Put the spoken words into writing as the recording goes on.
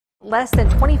Less than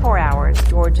 24 hours,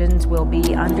 Georgians will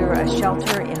be under a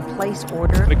shelter-in-place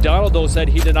order. McDonald, though, said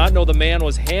he did not know the man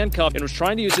was handcuffed and was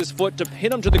trying to use his foot to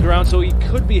pin him to the ground so he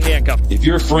could be handcuffed. If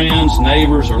your friends,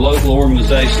 neighbors, or local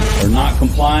organizations are not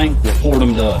complying, report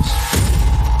them to us.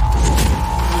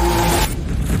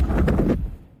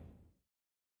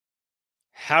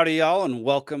 Howdy, y'all, and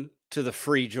welcome to the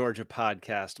Free Georgia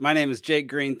Podcast. My name is Jake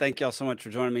Green. Thank y'all so much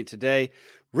for joining me today.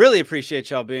 Really appreciate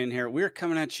y'all being here. We're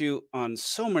coming at you on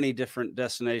so many different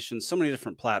destinations, so many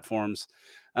different platforms.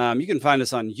 You can find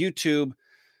us on YouTube,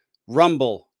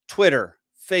 Rumble, Twitter,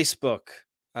 Facebook.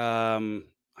 I'm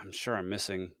sure I'm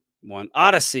missing one.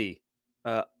 Odyssey,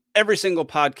 every single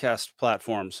podcast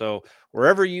platform. So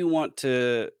wherever you want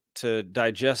to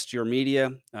digest your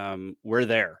media, we're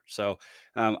there. So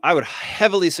I would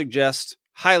highly suggest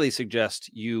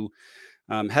you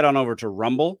head on over to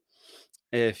Rumble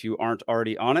if you aren't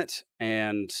already on it,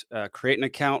 and create an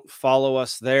account. Follow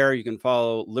us there. You can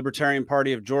follow Libertarian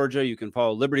Party of Georgia. You can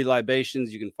follow Liberty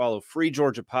Libations. You can follow Free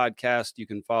Georgia Podcast. You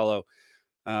can follow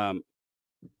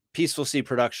Peaceful Sea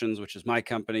Productions, which is my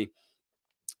company.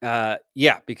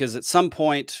 Because at some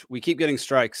point we keep getting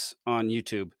strikes on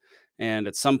YouTube, and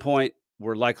at some point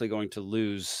we're likely going to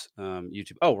lose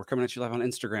YouTube. Oh, we're coming at you live on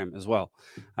Instagram as well.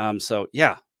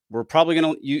 We're probably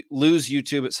going to lose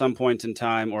YouTube at some point in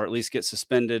time, or at least get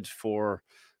suspended for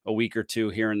a week or two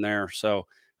here and there. So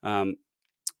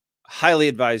highly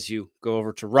advise you go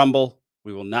over to Rumble.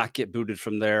 We will not get booted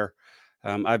from there.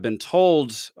 I've been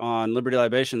told on Liberty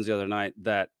Libations the other night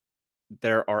that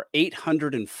there are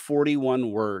 841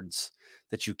 words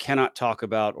that you cannot talk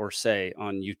about or say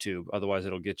on YouTube. Otherwise,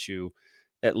 it'll get you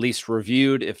at least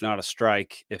reviewed, if not a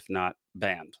strike, if not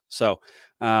banned. So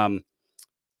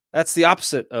that's the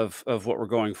opposite of what we're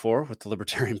going for with the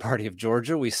Libertarian Party of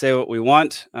Georgia. We say what we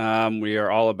want. We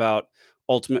are all about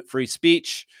ultimate free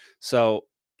speech. So,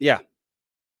 yeah,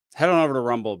 head on over to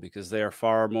Rumble because they are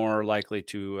far more likely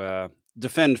to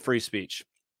defend free speech.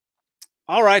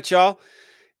 All right, y'all.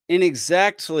 In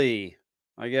exactly,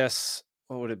 I guess,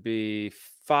 what would it be,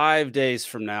 5 days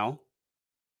from now,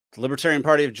 the Libertarian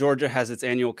Party of Georgia has its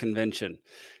annual convention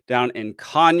down in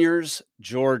Conyers,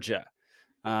 Georgia.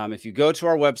 If you go to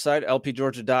our website,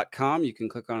 lpgeorgia.com, you can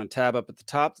click on a tab up at the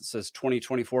top that says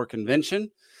 2024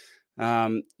 convention.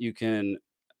 You can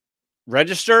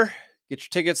register, get your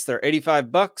tickets. They're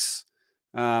 $85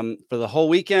 for the whole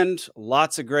weekend.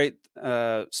 Lots of great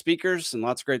speakers and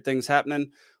lots of great things happening.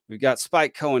 We've got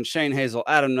Spike Cohen, Shane Hazel,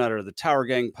 Adam Nutter, the Tower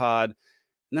Gang Pod.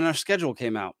 And then our schedule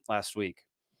came out last week.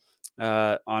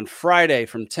 On Friday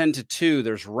from 10 to 2,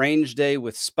 there's Range Day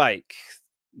with Spike.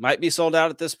 Might be sold out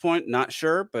at this point, not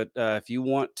sure. But if you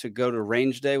want to go to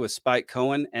Range Day with Spike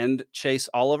Cohen and Chase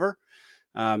Oliver,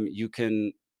 you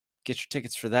can get your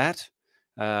tickets for that.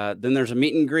 Then there's a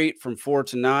meet and greet from 4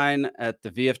 to 9 at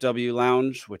the VFW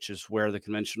Lounge, which is where the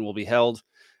convention will be held.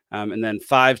 And then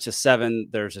 5 to 7,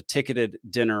 there's a ticketed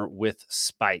dinner with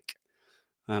Spike.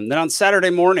 Then on Saturday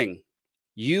morning,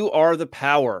 You Are the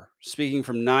Power, speaking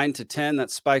from 9 to 10.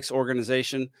 That's Spike's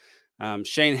organization.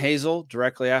 Shane Hazel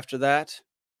directly after that.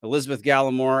 Elizabeth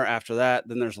Gallimore after that.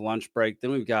 Then there's a lunch break.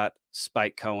 Then we've got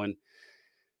Spike Cohen.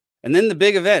 And then the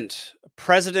big event,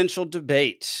 presidential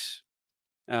debate.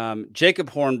 Jacob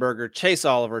Hornberger, Chase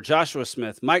Oliver, Joshua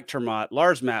Smith, Mike Termott,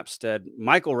 Lars Mapstead,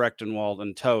 Michael Rechtenwald,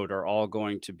 and Toad are all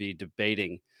going to be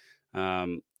debating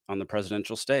on the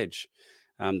presidential stage.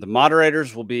 The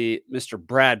moderators will be Mr.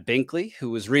 Brad Binkley,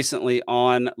 who was recently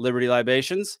on Liberty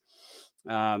Libations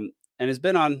and has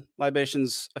been on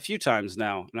Libations a few times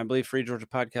now, and I believe Free Georgia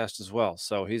Podcast as well.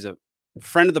 So he's a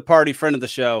friend of the party, friend of the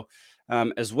show,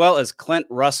 as well as Clint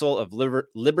Russell of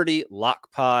Liberty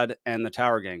Lock Pod and the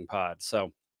Tower Gang Pod.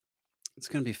 So it's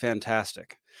going to be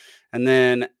fantastic. And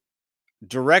then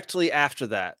directly after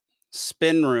that,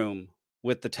 Spin Room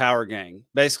with the Tower Gang.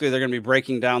 Basically, they're going to be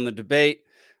breaking down the debate,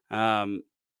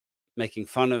 making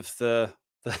fun of the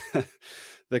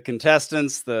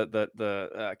contestants,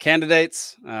 the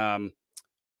candidates. It's going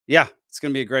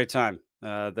to be a great time.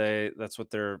 That's what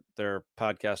their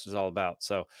podcast is all about.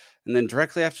 So, and then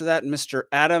directly after that, Mr.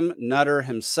 Adam Nutter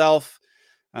himself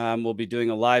will be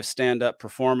doing a live stand-up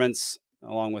performance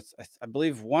along with, I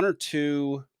believe, one or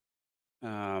two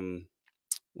intro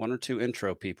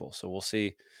people. So we'll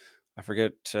see. I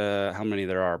forget how many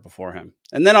there are before him.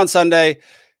 And then on Sunday,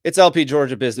 it's LP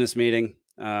Georgia business meeting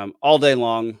all day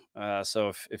long.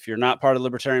 So if you're not part of the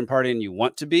Libertarian Party and you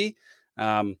want to be,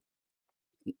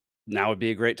 now would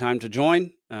be a great time to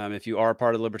join. If you are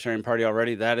part of the Libertarian Party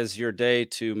already, that is your day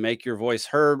to make your voice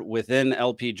heard within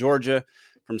LP Georgia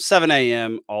from 7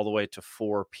 a.m. all the way to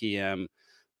 4 p.m.,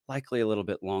 likely a little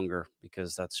bit longer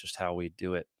because that's just how we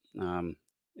do it.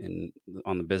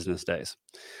 on the business days.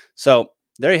 So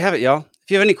there you have it, y'all. If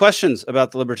you have any questions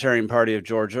about the Libertarian Party of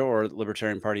Georgia or the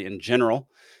Libertarian Party in general,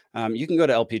 you can go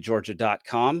to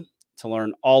lpgeorgia.com to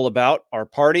learn all about our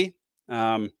party.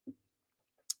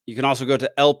 You can also go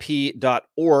to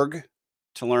lp.org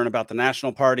to learn about the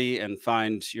national party and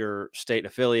find your state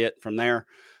affiliate from there.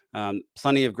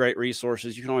 Plenty of great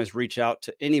resources. You can always reach out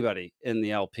to anybody in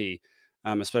the LP,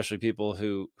 especially people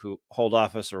who hold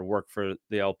office or work for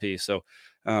the LP. So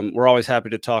we're always happy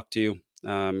to talk to you,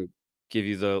 give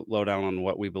you the lowdown on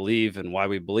what we believe and why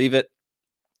we believe it,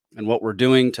 and what we're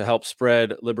doing to help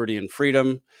spread liberty and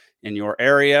freedom in your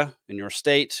area, in your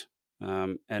state,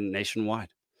 and nationwide.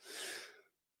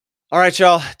 All right,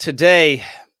 y'all. Today,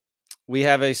 we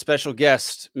have a special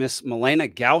guest, Miss Malena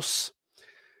Gauss.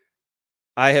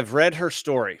 I have read her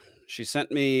story. She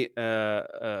sent me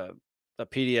a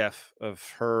PDF of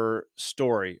her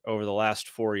story over the last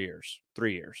 4 years,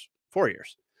 3 years, 4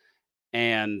 years.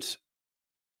 And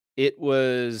it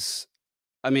was,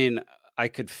 I mean, I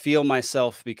could feel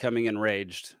myself becoming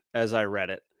enraged as I read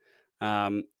it.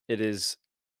 It is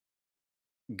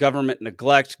government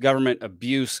neglect, government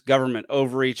abuse, government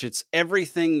overreach. It's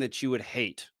everything that you would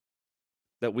hate,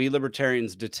 that we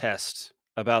libertarians detest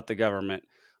about the government,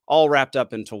 all wrapped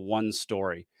up into one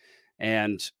story.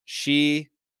 And she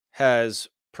has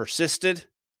persisted.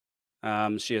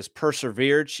 She has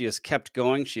persevered. She has kept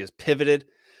going. She has pivoted.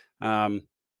 And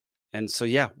so,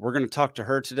 yeah, we're going to talk to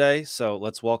her today. So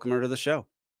let's welcome her to the show.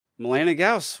 Malena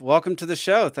Gauss, welcome to the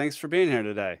show. Thanks for being here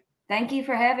today. Thank you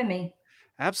for having me.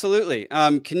 Absolutely.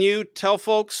 Can you tell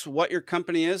folks what your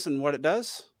company is and what it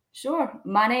does? Sure.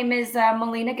 My name is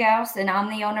Malena Gauss, and I'm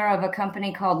the owner of a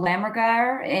company called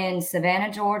Lammergeier in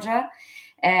Savannah, Georgia,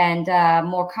 and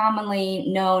more commonly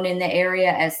known in the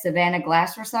area as Savannah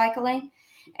Glass Recycling.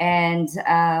 And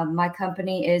my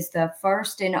company is the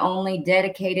first and only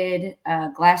dedicated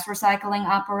glass recycling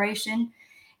operation.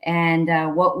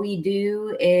 And what we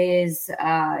do is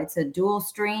it's a dual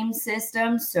stream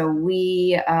system. So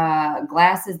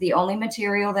glass is the only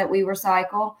material that we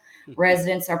recycle.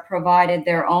 Residents are provided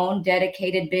their own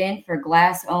dedicated bin for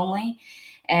glass only.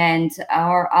 And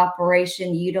our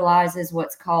operation utilizes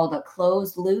what's called a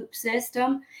closed loop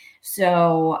system.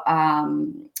 So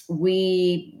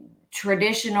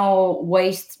traditional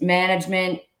waste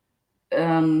management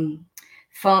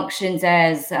functions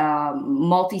as a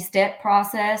multi-step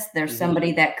process. There's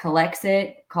somebody that collects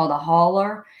it called a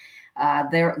hauler.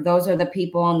 Those are the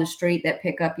people on the street that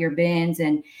pick up your bins,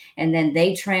 and then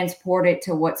they transport it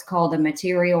to what's called a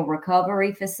material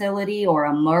recovery facility, or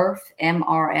a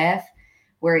MRF,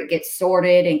 where it gets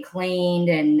sorted and cleaned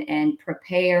and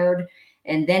prepared.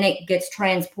 And then it gets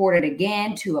transported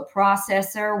again to a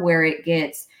processor where it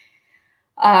gets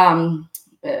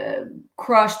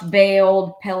crushed,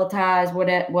 baled, pelletized,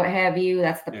 what have you.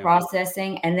 That's the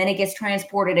processing. And then it gets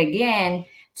transported again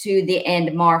to the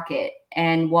end market.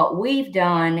 And what we've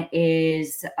done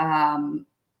is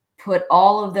put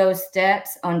all of those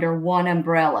steps under one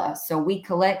umbrella. So we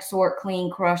collect, sort, clean,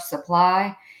 crush,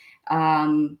 supply,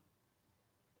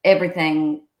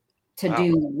 everything to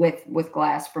do with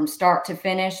glass from start to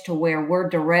finish, to where we're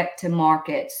direct to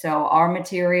market. So our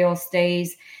material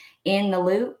stays in the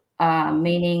loop,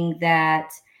 meaning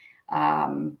that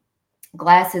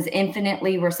glass is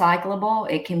infinitely recyclable.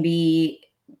 It can be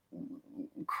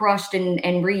crushed and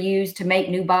reused to make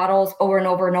new bottles over and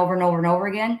over and over and over and over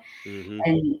again.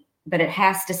 But it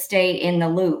has to stay in the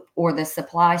loop or the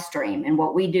supply stream. And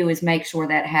what we do is make sure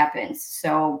that happens.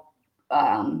 So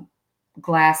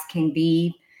glass can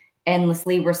be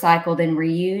endlessly recycled and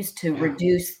reused to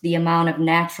reduce the amount of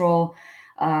natural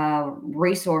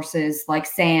resources like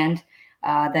sand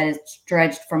that is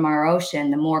dredged from our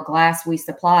ocean. The more glass we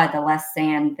supply, the less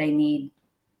sand they need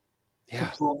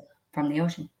to pull from the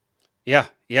ocean. Yeah.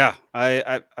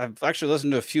 I've actually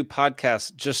listened to a few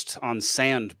podcasts just on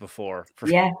sand before.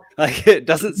 Like, it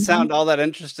doesn't sound all that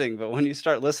interesting, but when you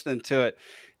start listening to it,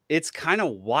 it's kind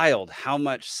of wild how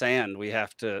much sand we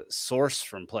have to source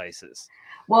from places.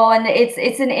 Well, and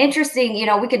it's an interesting,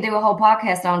 we could do a whole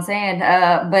podcast on sand,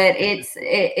 but it's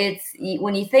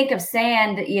when you think of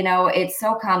sand, it's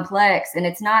so complex, and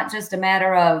it's not just a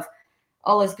matter of,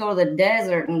 oh, let's go to the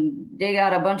desert and dig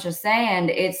out a bunch of sand.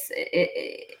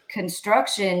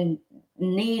 Construction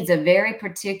needs a very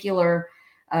particular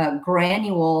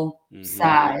granule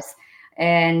size,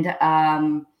 and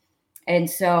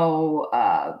so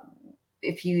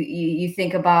if you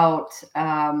think about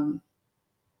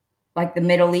like the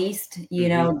Middle East,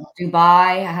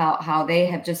 Dubai, how they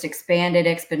have just expanded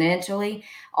exponentially.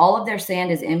 All of their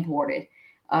sand is imported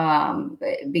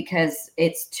because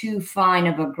it's too fine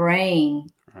of a grain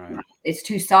Right. It's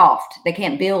too soft. They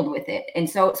can't build with it. And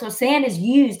so sand is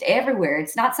used everywhere.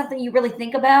 It's not something you really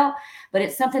think about, but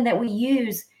it's something that we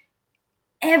use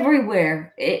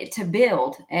everywhere to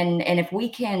build. And if we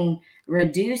can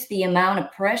reduce the amount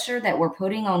of pressure that we're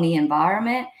putting on the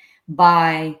environment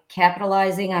by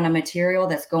capitalizing on a material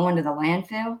that's going to the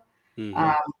landfill,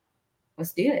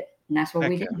 let's do it. And that's what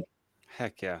we do.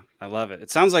 Heck yeah. I love it.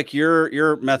 It sounds like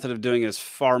your method of doing it is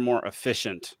far more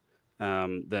efficient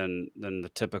than the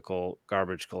typical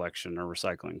garbage collection or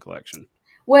recycling collection.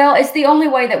 Well, it's the only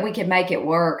way that we can make it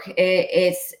work.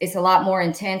 It's a lot more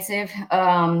intensive,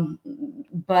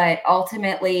 but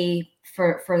ultimately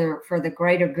for the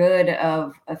greater good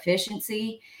of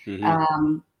efficiency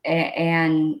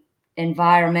and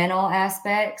environmental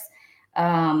aspects,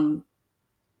 our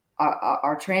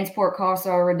transport costs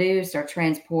are reduced, our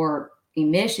transport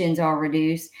emissions are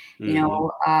reduced, you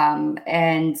know,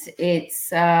 and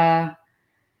it's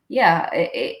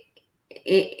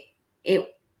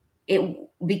it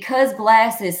because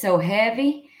glass is so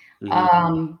heavy,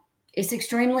 it's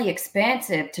extremely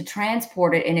expensive to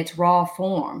transport it in its raw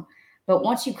form. But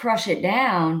once you crush it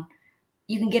down,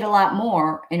 you can get a lot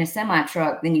more in a semi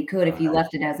truck than you could if you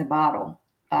left it as a bottle.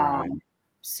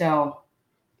 So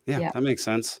yeah, that makes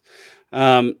sense.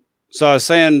 So I was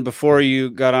saying before you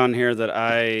got on here that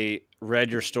I read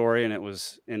your story and it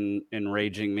was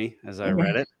enraging me as I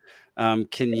read it.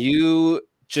 Can you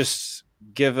just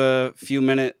give a few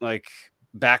minute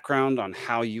background on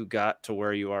how you got to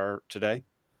where you are today?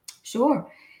 Sure.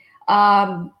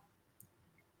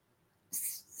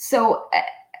 So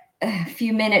a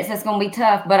few minutes, that's going to be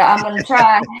tough, but I'm going to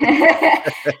try.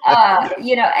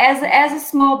 You know, as a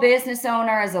small business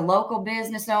owner, as a local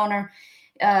business owner,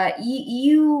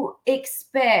 you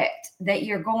expect that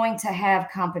you're going to have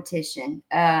competition.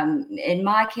 In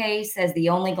my case, as the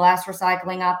only glass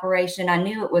recycling operation, I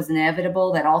knew it was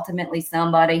inevitable that ultimately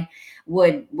somebody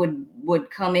would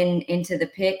come into the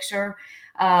picture.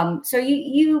 So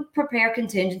you prepare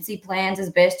contingency plans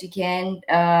as best you can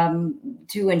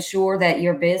to ensure that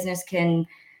your business can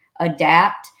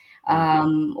adapt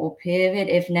or pivot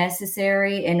if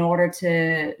necessary in order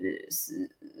to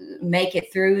make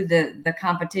it through the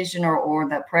competition or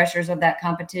the pressures of that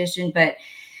competition. But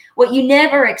what you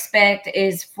never expect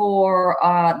is for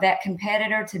that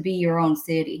competitor to be your own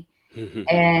city.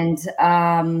 And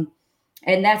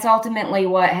that's ultimately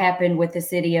what happened with the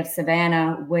city of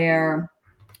Savannah, where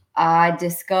I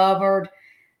discovered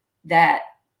that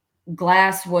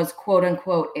glass was quote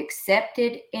unquote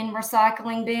accepted in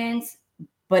recycling bins,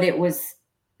 but it was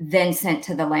then sent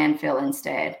to the landfill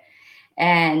instead.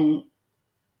 And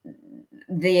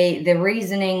the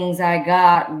reasonings I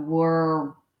got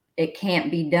were it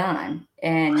can't be done.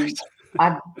 And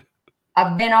I've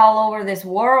been all over this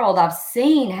world. I've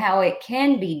seen how it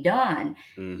can be done,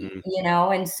 you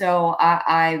know, and so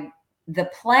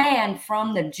the plan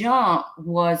from the jump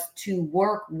was to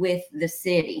work with the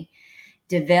city,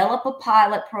 develop a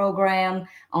pilot program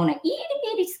on an itty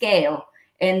bitty scale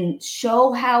and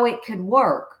show how it could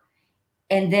work.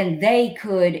 And then they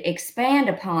could expand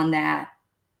upon that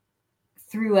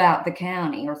throughout the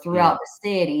county or throughout the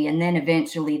city, and then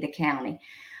eventually the county.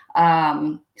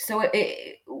 So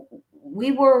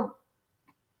we were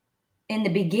in the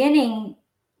beginning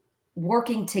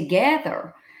working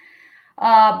together,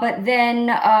 but then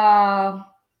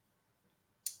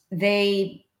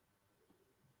they,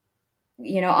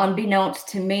 you know, unbeknownst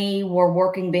to me, were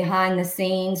working behind the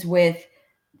scenes with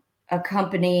a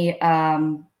company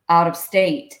out of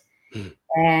state,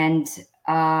 and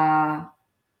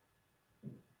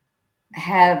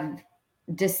have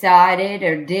decided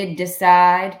or did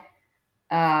decide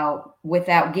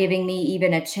without giving me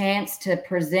even a chance to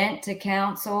present to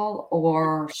council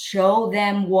or show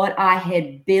them what I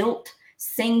had built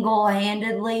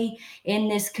single-handedly in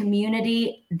this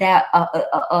community, that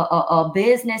a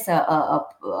business, a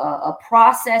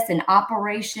process, an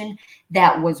operation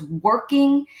that was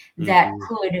working, that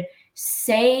could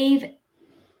save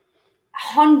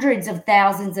hundreds of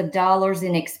thousands of dollars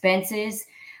in expenses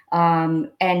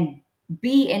and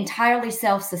be entirely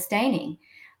self-sustaining.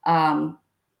 I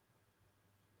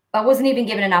wasn't even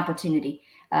given an opportunity,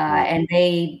 and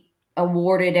they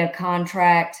awarded a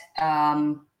contract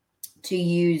to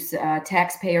use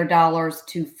taxpayer dollars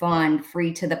to fund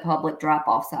free to the public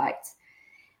drop-off sites.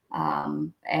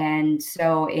 And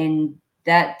so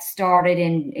that started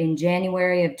in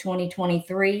January of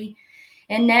 2023.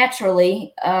 And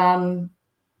naturally,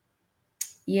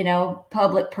 you know,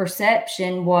 public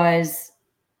perception was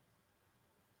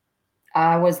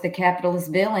I was the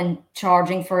capitalist villain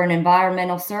charging for an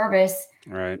environmental service,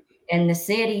 right? And the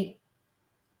city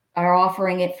are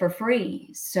offering it for free.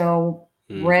 So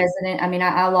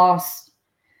I lost,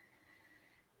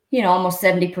 almost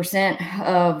 70%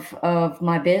 of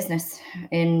my business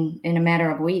in a matter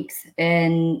of weeks.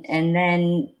 And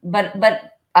then, but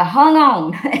I hung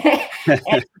on.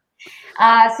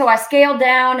 So I scaled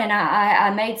down, and I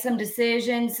made some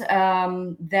decisions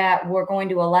that were going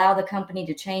to allow the company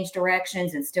to change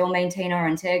directions and still maintain our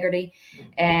integrity,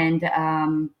 and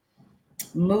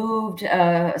moved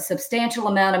a substantial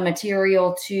amount of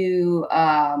material to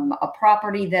a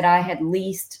property that I had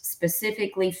leased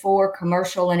specifically for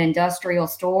commercial and industrial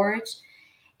storage.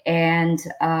 And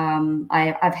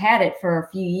I've had it for a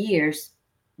few years,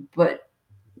 but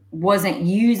wasn't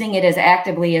using it as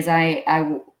actively as I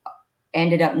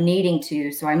ended up needing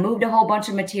to. So I moved a whole bunch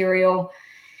of material,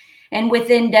 and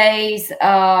within days,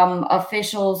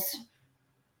 officials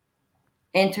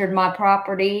entered my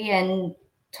property and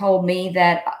told me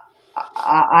that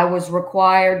I was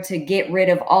required to get rid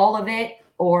of all of it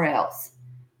or else.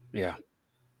 Yeah.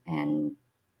 And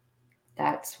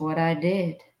that's what I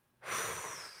did.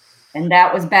 And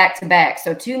that was back to back.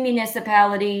 So 2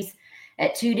 municipalities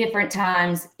at 2 different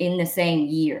times in the same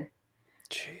year.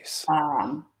 Jeez.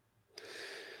 So.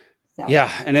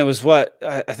 Yeah, and it was what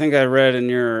I think I read in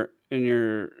your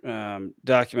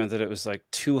document that it was like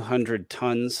 200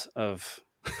 tons of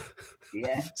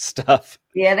stuff.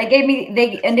 Yeah,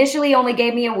 they initially only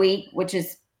gave me a week, which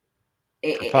is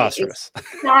preposterous.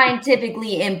 It's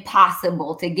scientifically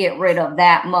impossible to get rid of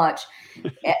that much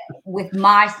with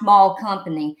my small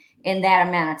company in that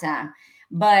amount of time.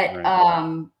 But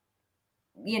right.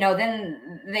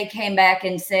 Then they came back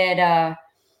and said,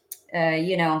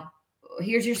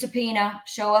 here's your subpoena,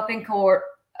 show up in court.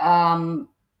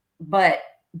 But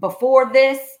before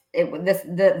this,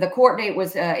 the court date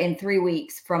was in 3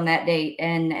 weeks from that date.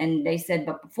 And they said,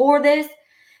 but before this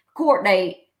court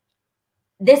date,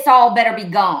 this all better be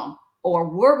gone, or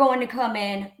we're going to come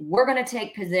in, we're going to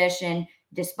take possession,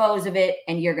 dispose of it,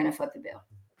 and you're going to foot the bill.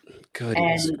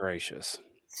 Goodness gracious.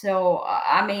 So,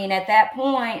 at that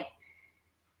point,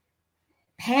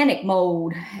 panic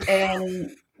mode. And,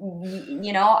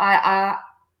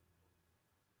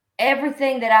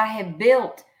 everything that I have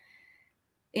built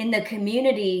in the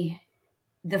community,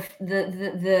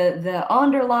 the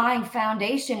underlying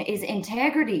foundation is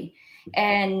integrity,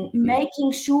 and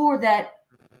making sure that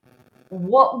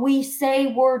what we say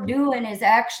we're doing is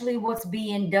actually what's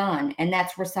being done, and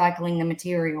that's recycling the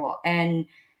material. And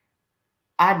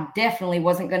I definitely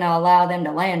wasn't going to allow them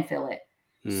to landfill it.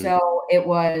 So it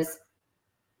was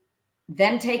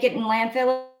them take it and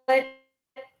landfill it,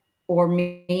 or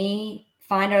me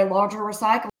find a larger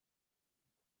recycler.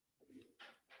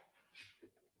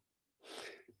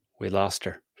 We lost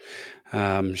her.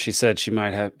 She said she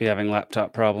might be having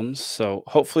laptop problems, so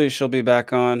hopefully she'll be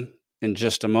back on in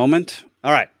just a moment.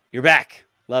 All right, you're back.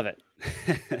 Love it.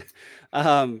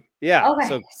 Yeah.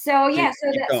 Okay. So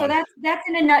that's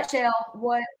in a nutshell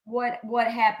what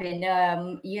happened.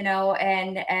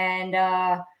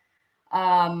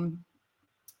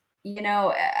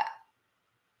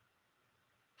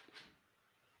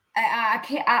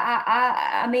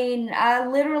 I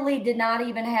literally did not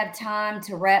even have time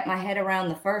to wrap my head around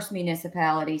the first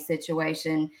municipality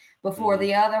situation before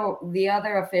the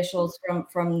other officials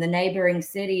from the neighboring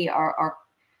city are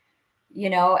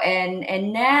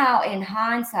and now in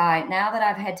hindsight, now that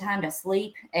I've had time to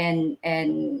sleep and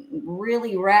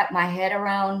really wrap my head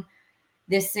around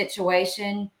this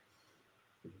situation,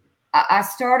 I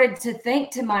started to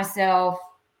think to myself,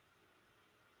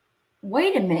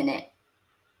 wait a minute.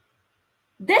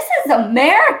 This is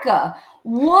America.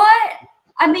 What?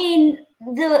 I mean,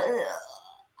 what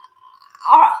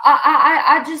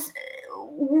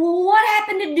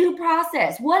happened to due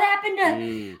process? What happened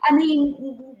to,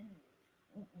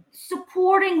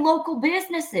 supporting local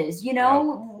businesses,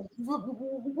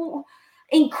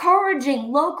 encouraging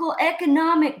local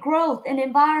economic growth and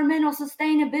environmental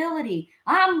sustainability.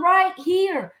 I'm right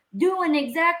here doing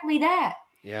exactly that.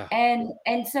 Yeah.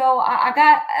 And so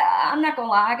I'm not gonna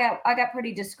lie, I got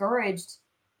pretty discouraged.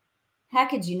 How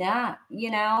could you not,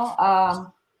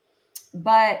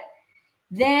 but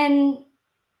then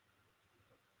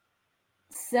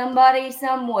somebody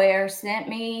somewhere sent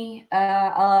me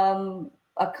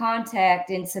a contact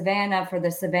in Savannah for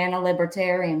the Savannah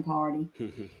Libertarian Party.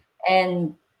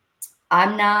 And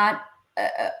I'm not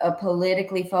a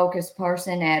politically focused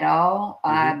person at all.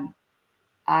 I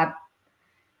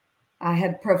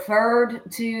have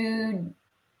preferred to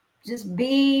just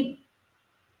be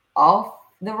off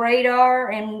the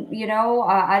radar. And,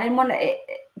 I didn't want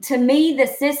to me, the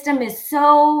system is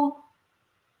so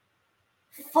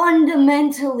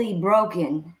fundamentally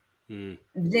broken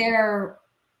there's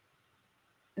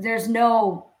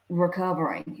no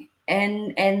recovering.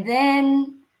 And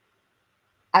then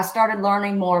I started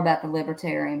learning more about the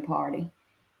Libertarian Party,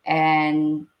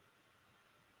 and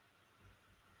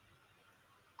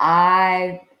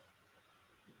I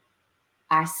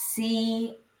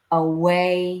see a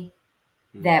way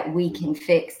that we can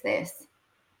fix this,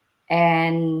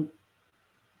 and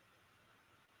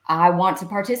I want to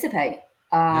participate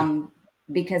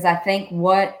because I think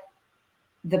what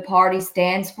the party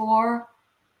stands for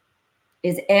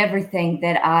is everything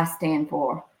that I stand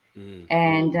for.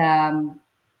 And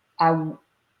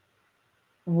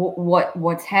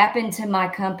what's happened to my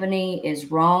company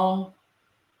is wrong.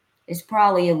 It's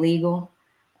probably illegal.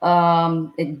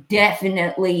 It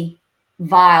definitely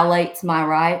violates my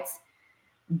rights.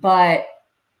 But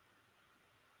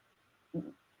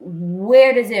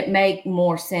where does it make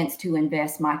more sense to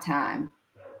invest my time?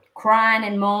 Crying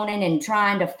and moaning and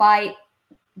trying to fight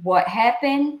what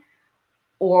happened,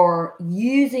 or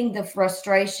using the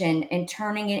frustration and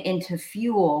turning it into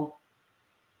fuel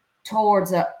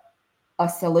towards a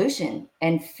solution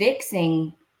and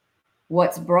fixing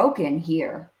what's broken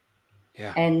here?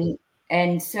 Yeah.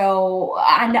 And so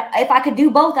I know if I could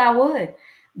do both, I would.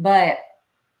 But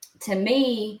to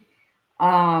me,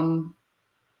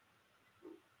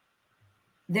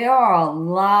 there are a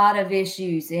lot of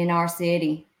issues in our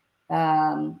city,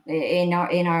 in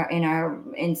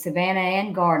Savannah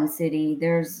and Garden City.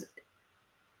 There's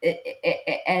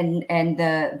and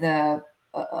the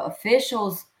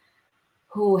officials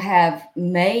who have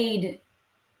made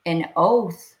an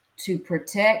oath to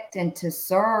protect and to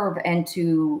serve and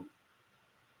to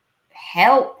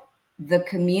help the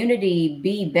community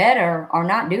be better are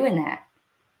not doing that.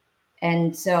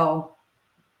 And so,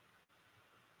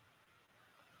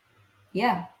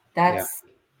 yeah, that's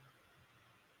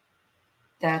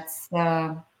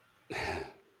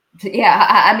yeah.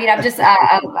 I mean,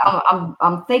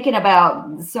 I'm thinking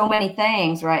about so many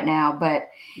things right now, but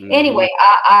anyway,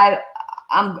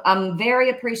 I'm very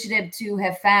appreciative to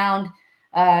have found,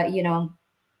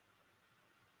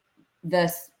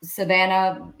 the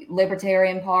Savannah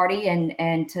Libertarian Party,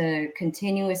 and to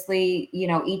continuously,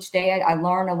 each day I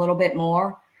learn a little bit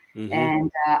more,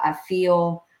 and I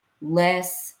feel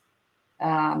less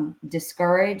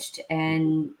discouraged,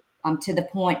 and I'm to the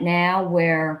point now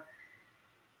where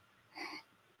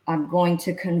I'm going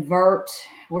to convert.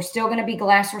 We're still going to be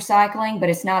glass recycling, but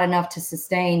it's not enough to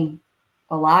sustain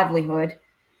a livelihood.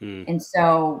 And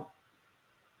so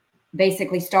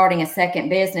basically starting a second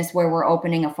business where we're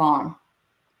opening a farm.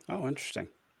 Oh, interesting.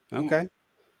 Okay.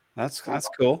 That's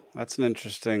cool. That's an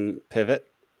interesting pivot.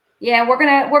 Yeah, we're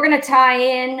gonna tie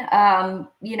in,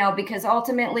 because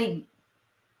ultimately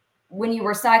when you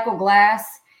recycle glass,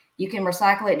 you can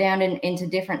recycle it down into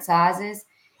different sizes,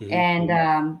 and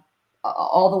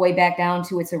all the way back down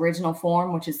to its original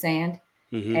form, which is sand.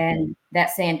 And that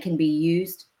sand can be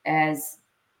used as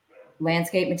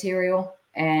landscape material,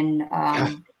 and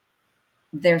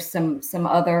there's some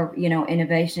other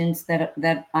innovations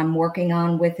that I'm working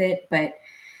on with it. But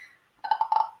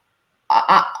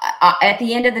I, at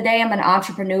the end of the day, I'm an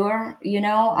entrepreneur.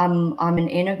 I'm an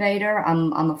innovator.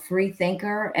 I'm a free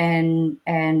thinker, and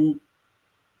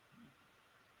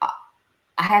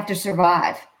I have to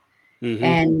survive.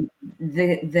 And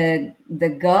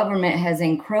the government has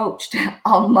encroached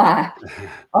on my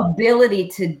ability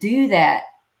to do that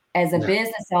as a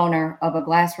business owner of a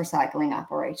glass recycling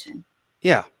operation.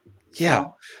 Yeah.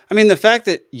 So, I mean, the fact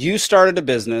that you started a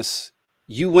business,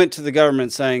 you went to the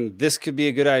government saying this could be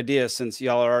a good idea since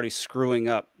y'all are already screwing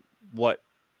up what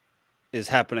is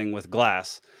happening with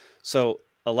glass. So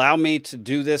allow me to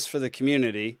do this for the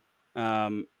community.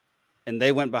 And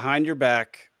they went behind your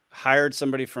back, hired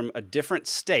somebody from a different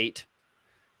state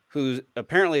who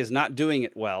apparently is not doing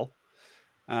it well,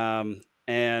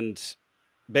 and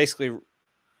basically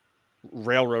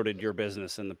railroaded your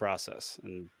business in the process.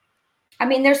 And I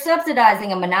mean, they're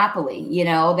subsidizing a monopoly.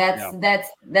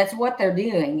 That's what they're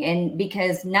doing. And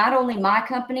because not only my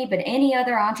company, but any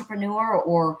other entrepreneur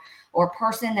or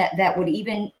person that would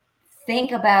even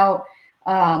think about,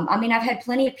 I mean, I've had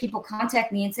plenty of people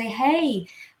contact me and say, hey,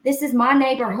 this is my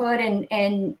neighborhood,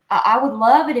 and I would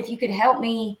love it if you could help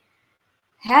me.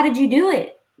 How did you do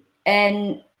it?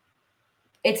 And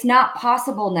it's not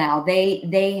possible now.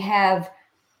 They have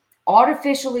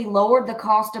artificially lowered the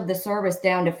cost of the service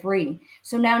down to free.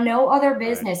 So now no other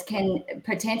business can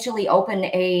potentially open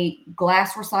a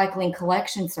glass recycling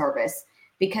collection service,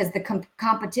 because the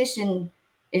competition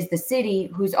is the city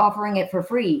who's offering it for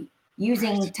free,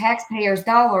 using taxpayers'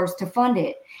 dollars to fund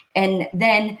it, and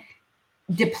then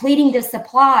depleting the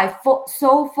supply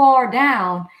so far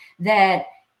down that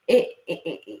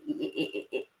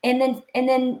and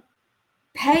then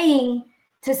paying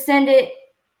to send it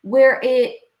where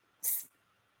it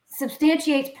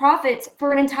substantiates profits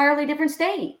for an entirely different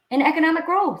state and economic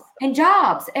growth and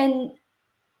jobs. And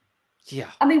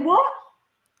I mean, what?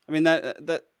 I mean,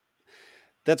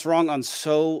 that's wrong on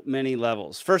so many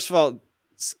levels. First of all,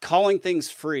 calling things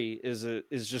free is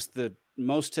just the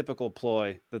most typical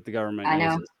ploy that the government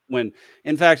uses. When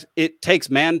in fact it takes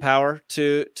manpower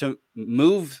to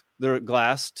move the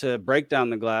glass, to break down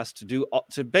the glass,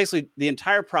 to basically the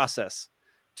entire process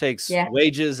takes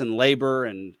wages and labor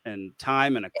and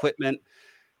time and equipment.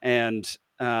 And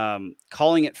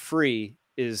calling it free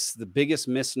is the biggest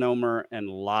misnomer and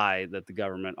lie that the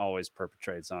government always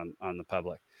perpetrates on the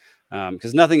public.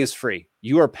 Because nothing is free.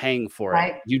 You are paying for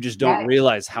it. You just don't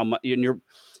realize how much. And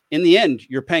in the end,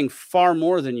 you're paying far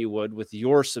more than you would with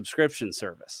your subscription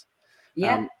service.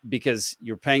 Because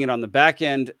you're paying it on the back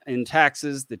end in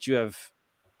taxes that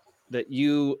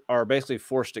you are basically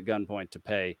forced at gunpoint to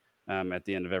pay at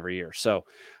the end of every year. So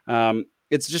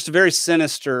it's just a very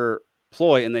sinister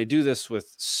ploy, and they do this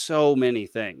with so many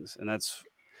things. And that's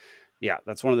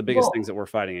one of the biggest things that we're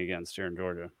fighting against here in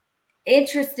Georgia.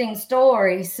 Interesting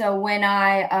story. So when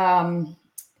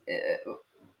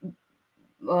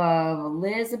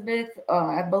Elizabeth,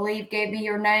 I believe, gave me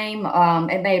your name.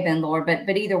 It may have been Laura,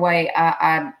 but either way,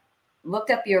 I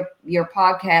looked up your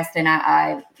podcast, and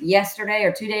I yesterday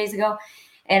or 2 days ago,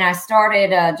 and I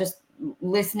started just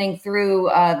listening through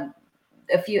a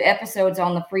few episodes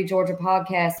on the Free Georgia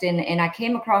podcast, and I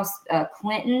came across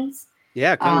Clinton's.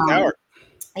 Yeah, Clinton Coward.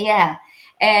 Yeah.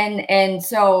 And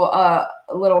so a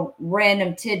little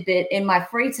random tidbit in my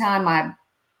free time,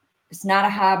 it's not a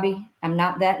hobby. I'm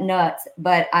not that nuts,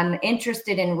 but I'm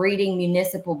interested in reading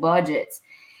municipal budgets.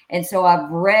 And so I've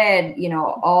read,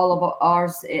 all of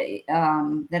ours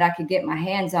that I could get my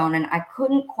hands on, and I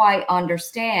couldn't quite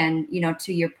understand,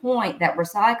 to your point, that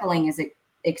recycling is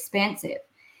expensive.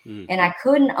 And I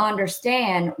couldn't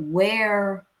understand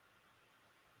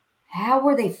how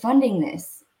were they funding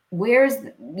this? Where's,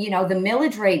 the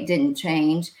millage rate didn't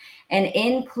change. And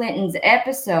in Clinton's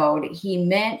episode, he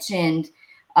mentioned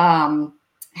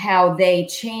how they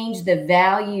changed the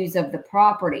values of the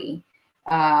property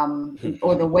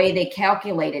or the way they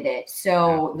calculated it.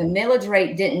 So the millage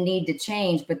rate didn't need to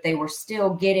change, but they were still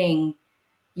getting,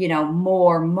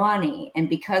 more money. And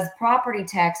because property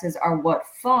taxes are what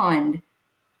fund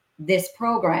this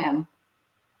program,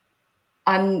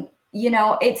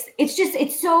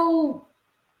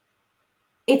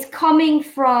 it's coming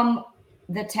from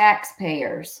the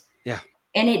taxpayers. Yeah.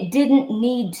 And it didn't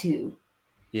need to.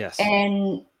 Yes.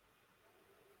 And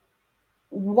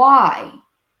why?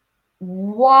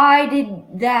 Why did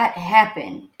that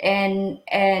happen? And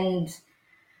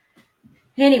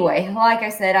anyway, like I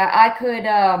said, I could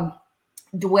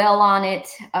dwell on it.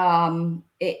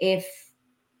 If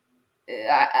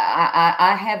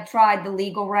I have tried the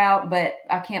legal route, but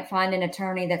I can't find an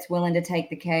attorney that's willing to take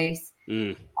the case.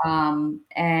 And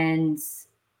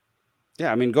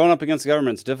yeah, I mean, going up against the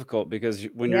government is difficult because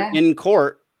when you're in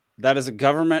court, that is a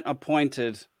government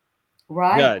appointed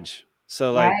judge.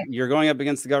 So you're going up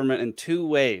against the government in two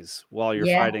ways while you're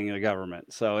fighting the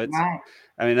government. So it's,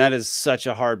 I mean, that is such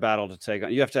a hard battle to take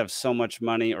on. You have to have so much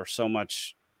money or so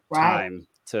much time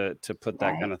to put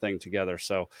that kind of thing together.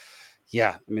 So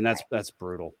yeah, I mean, that's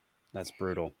brutal. That's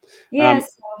brutal.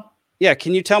 Yes.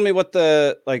 Can you tell me what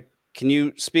can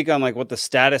you speak on what the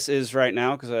status is right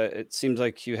now? Because it seems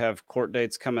like you have court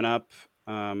dates coming up.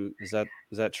 Is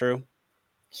that true?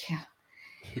 Yeah.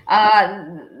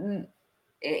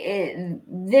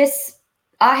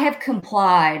 I have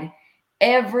complied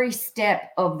every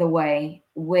step of the way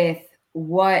with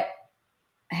what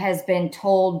has been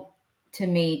told to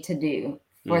me to do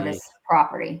for this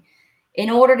property in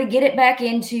order to get it back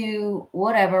into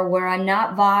whatever, where I'm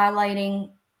not violating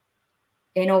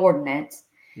an ordinance.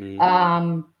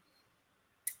 And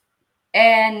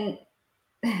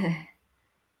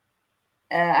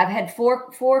I've had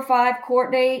four or five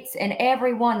court dates, and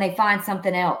every one they find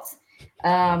something else.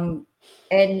 And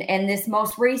this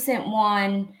most recent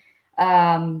one,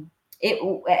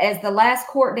 as the last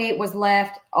court date was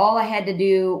left, all I had to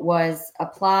do was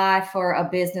apply for a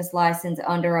business license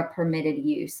under a permitted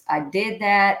use. I did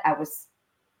that.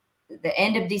 The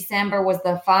end of December was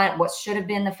what should have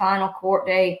been the final court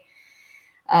date.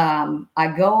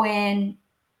 I go in,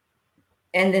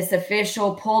 and this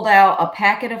official pulled out a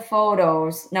packet of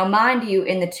photos. Now, mind you,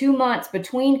 in the 2 months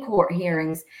between court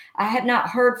hearings, I have not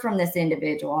heard from this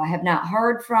individual. I have not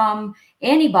heard from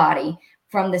anybody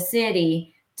from the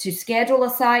city to schedule a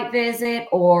site visit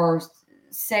or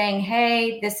saying,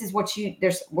 hey, this is what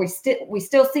we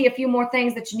still see a few more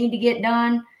things that you need to get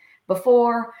done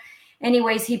before.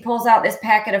 Anyways, he pulls out this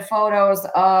packet of photos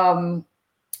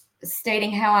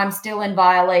stating how I'm still in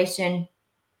violation.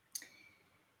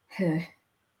 It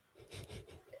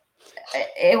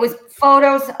was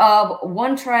photos of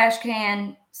one trash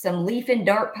can, some leaf and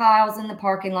dirt piles in the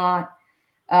parking lot,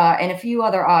 and a few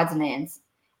other odds and ends,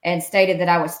 and stated that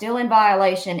I was still in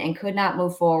violation and could not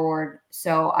move forward.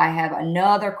 So I have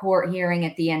another court hearing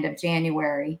at the end of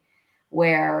January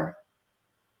where,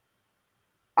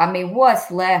 I mean,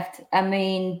 what's left? I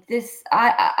mean, this,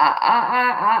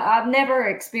 I've never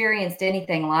experienced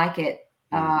anything like it.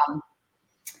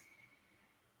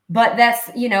 But that's,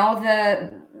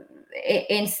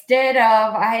 instead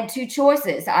of, I had two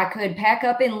choices. I could pack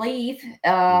up and leave,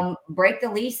 break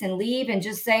the lease and leave and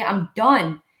just say I'm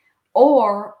done.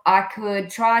 Or I could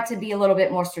try to be a little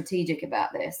bit more strategic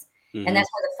about this. And that's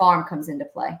where the farm comes into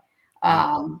play.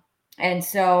 And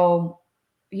so,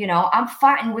 I'm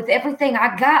fighting with everything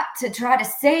I got to try to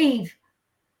save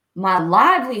my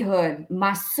livelihood,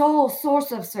 my sole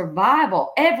source of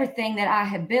survival. Everything that I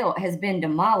have built has been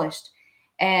demolished,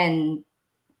 and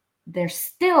they're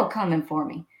still coming for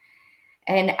me.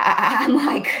 And I'm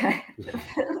like,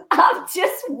 I'm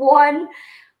just one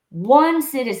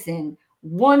citizen,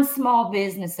 one small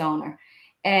business owner.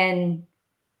 And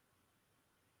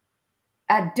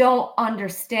I don't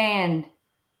understand,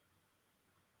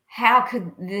 how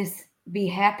could this be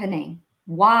happening?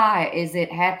 Why is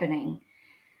it happening?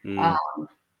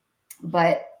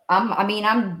 But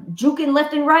I'm juking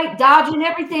left and right, dodging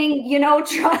everything,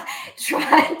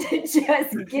 trying to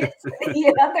just get to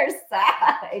the other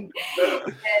side.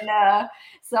 And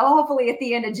so hopefully at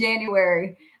the end of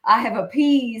January, I have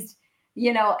appeased,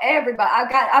 everybody.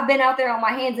 I've been out there on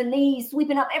my hands and knees,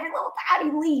 sweeping up every little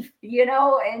tiny leaf,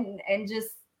 and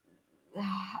just,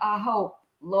 I hope,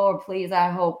 Lord, please, I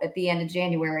hope at the end of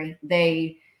January,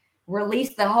 they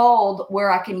release the hold where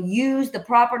I can use the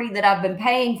property that I've been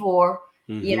paying for,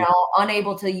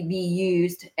 unable to be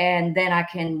used, and then I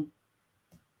can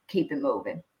keep it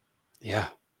moving. Yeah.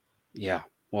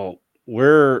 Well,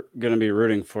 we're going to be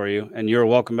rooting for you, and you're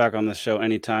welcome back on the show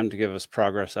anytime to give us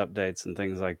progress updates and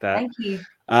things like that. Thank you.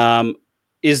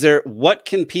 What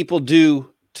can people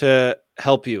do to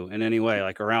help you in any way,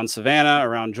 like around Savannah,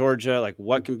 around Georgia? Like,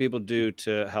 what can people do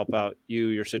to help out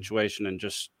your situation, and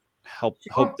just hope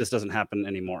this doesn't happen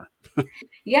anymore?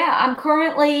 Yeah, I'm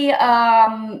currently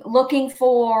looking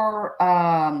for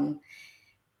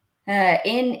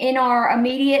in our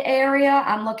immediate area.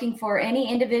 I'm looking for any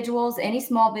individuals, any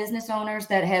small business owners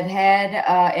that have had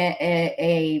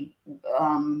a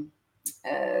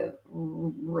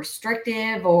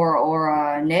restrictive or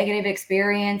a negative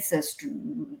experience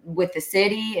with the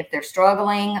city. If they're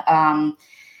struggling,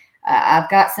 I've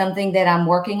got something that I'm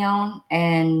working on,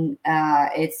 and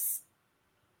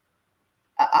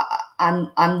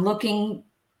I'm looking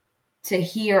to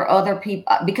hear other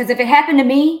people, because if it happened to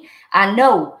me, I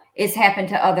know it's happened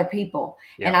to other people.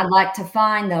 Yeah. And I'd like to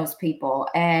find those people.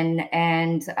 And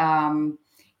as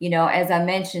I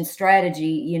mentioned,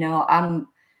 strategy, I'm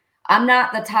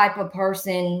not the type of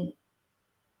person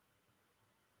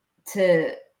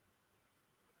to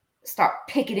start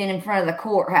picketing in front of the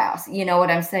courthouse. You know what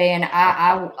I'm saying?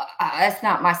 I that's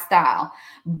not my style.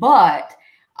 But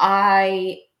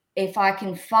if I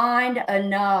can find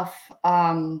enough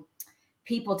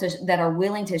people that are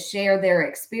willing to share their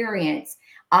experience,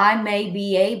 I may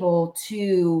be able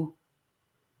to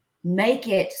make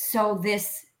it so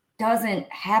this doesn't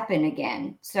happen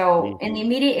again. So in the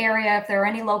immediate area, if there are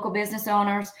any local business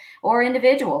owners or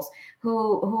individuals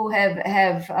who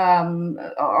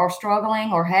are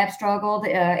struggling or have struggled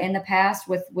in the past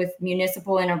with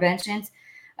municipal interventions,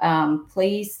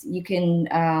 please, you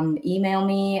can email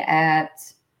me at,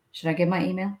 should I give my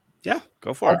email? Yeah,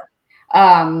 go for it.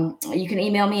 You can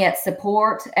email me at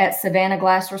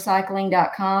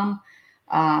support@savannahglassrecycling.com.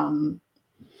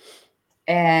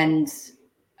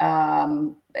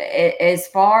 As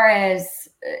far as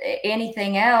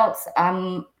anything else,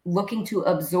 I'm looking to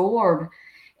absorb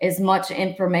as much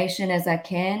information as I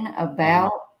can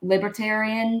about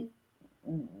libertarian,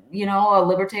 a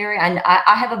libertarian.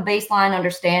 I have a baseline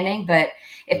understanding, but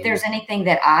if there's anything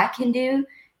that I can do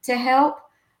to help,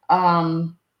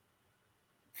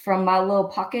 from my little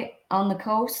pocket on the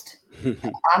coast,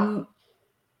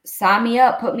 sign me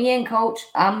up, put me in, coach.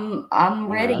 I'm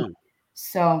ready. Right.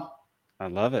 So I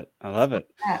love it.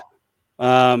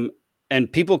 And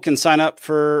people can sign up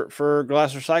for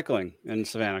glass recycling in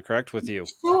Savannah, correct? With you?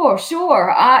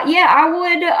 Sure. Yeah, I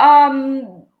would.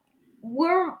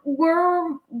 We're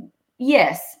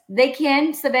Yes, they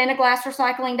can.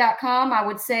 SavannahGlassRecycling.com. I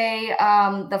would say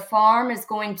the farm is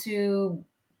going to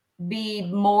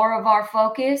be more of our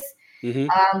focus.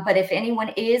 But if anyone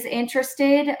is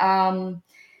interested, I'm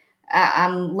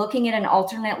looking at an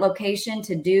alternate location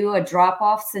to do a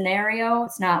drop-off scenario.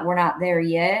 We're not there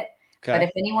yet. Okay. But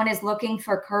if anyone is looking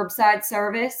for curbside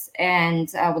service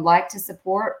and would like to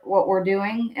support what we're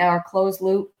doing, our closed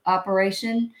loop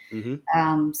operation,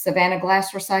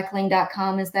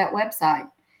 SavannahGlassRecycling.com is that website.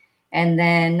 And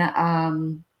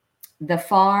then the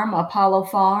farm, Apollo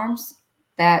Farms,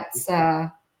 that's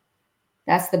the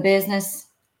business.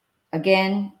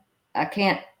 Again,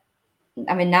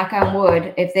 knock on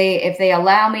wood, if they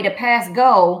allow me to pass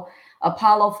go,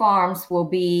 Apollo Farms will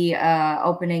be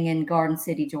opening in Garden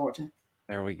City, Georgia.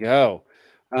 There we go.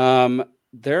 I've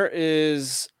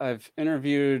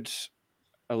interviewed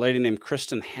a lady named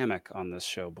Kristen Hammock on this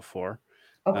show before.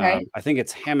 Okay. I think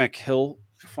it's Hammock Hill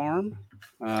Farm.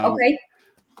 Okay.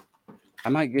 I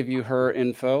might give you her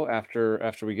info after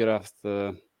we get off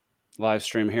the live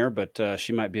stream here, but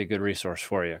she might be a good resource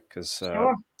for you because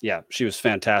Sure. yeah, she was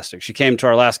fantastic. She came to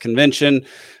our last convention.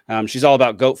 She's all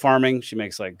about goat farming. She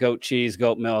makes like goat cheese,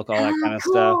 goat milk, all that kind of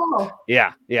stuff.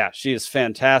 Yeah, she is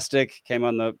fantastic. Came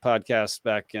on the podcast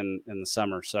back in the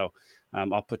summer, so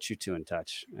I'll put you two in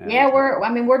touch. Yeah,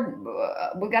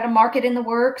 we've got a market in the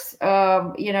works.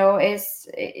 It's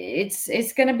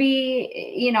going to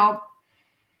be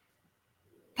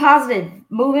positive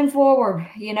moving forward.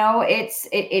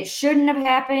 It shouldn't have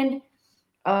happened.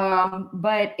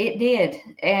 But it did.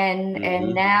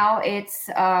 And now it's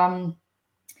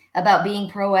about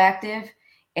being proactive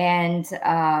and,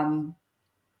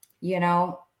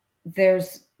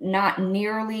 there's not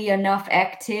nearly enough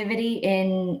activity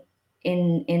in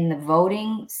the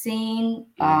voting scene.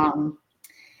 I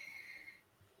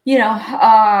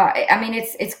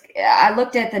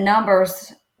looked at the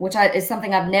numbers, which is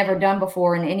something I've never done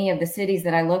before in any of the cities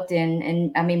that I looked in.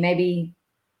 And maybe,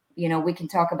 we can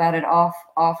talk about it off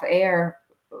air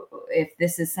if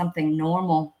this is something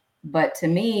normal. But to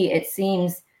me, it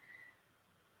seems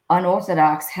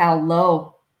unorthodox how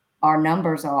low our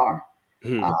numbers are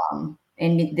in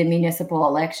the municipal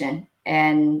election.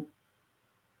 And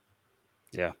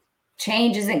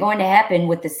change isn't going to happen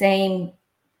with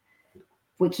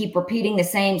we keep repeating the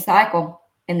same cycle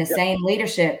and the same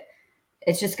leadership.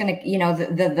 It's just going to,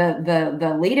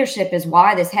 the leadership is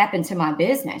why this happened to my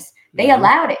business. They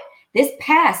allowed it. This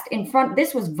passed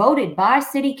this was voted by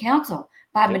city council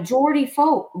by majority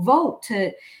vote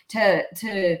to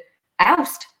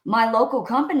oust my local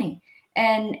company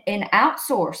and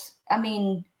outsource.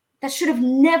 That should have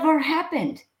never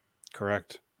happened.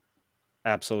 Correct.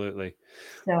 Absolutely.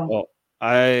 So, well,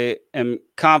 I am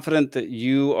confident that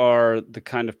you are the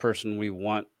kind of person we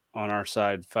want on our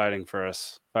side fighting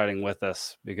with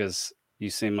us, because you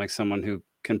seem like someone who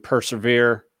can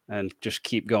persevere and just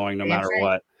keep going no matter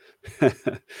what.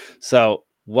 So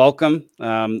welcome.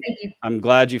 Thank you. I'm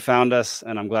glad you found us,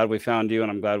 and I'm glad we found you,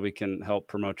 and I'm glad we can help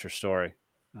promote your story.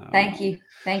 Thank you.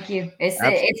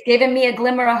 It's given me a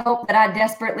glimmer of hope that I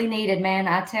desperately needed, man.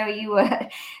 I tell you,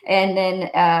 and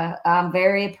then I'm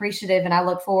very appreciative, and I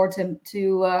look forward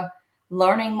to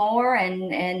learning more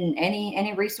and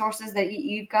any resources that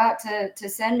you've got to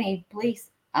send me,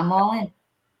 please. I'm all in.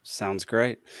 Sounds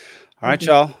great. All right,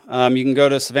 y'all. You can go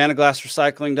to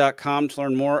SavannahGlassRecycling.com to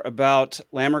learn more about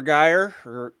Lammergeier,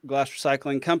 or Glass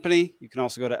Recycling Company. You can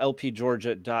also go to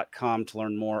lpgeorgia.com to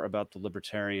learn more about the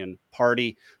Libertarian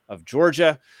Party of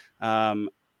Georgia.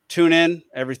 Tune in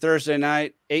every Thursday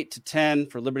night, 8 to 10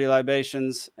 for Liberty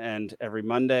Libations, and every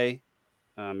Monday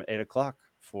at 8 o'clock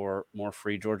for more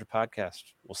Free Georgia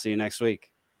podcasts. We'll see you next week.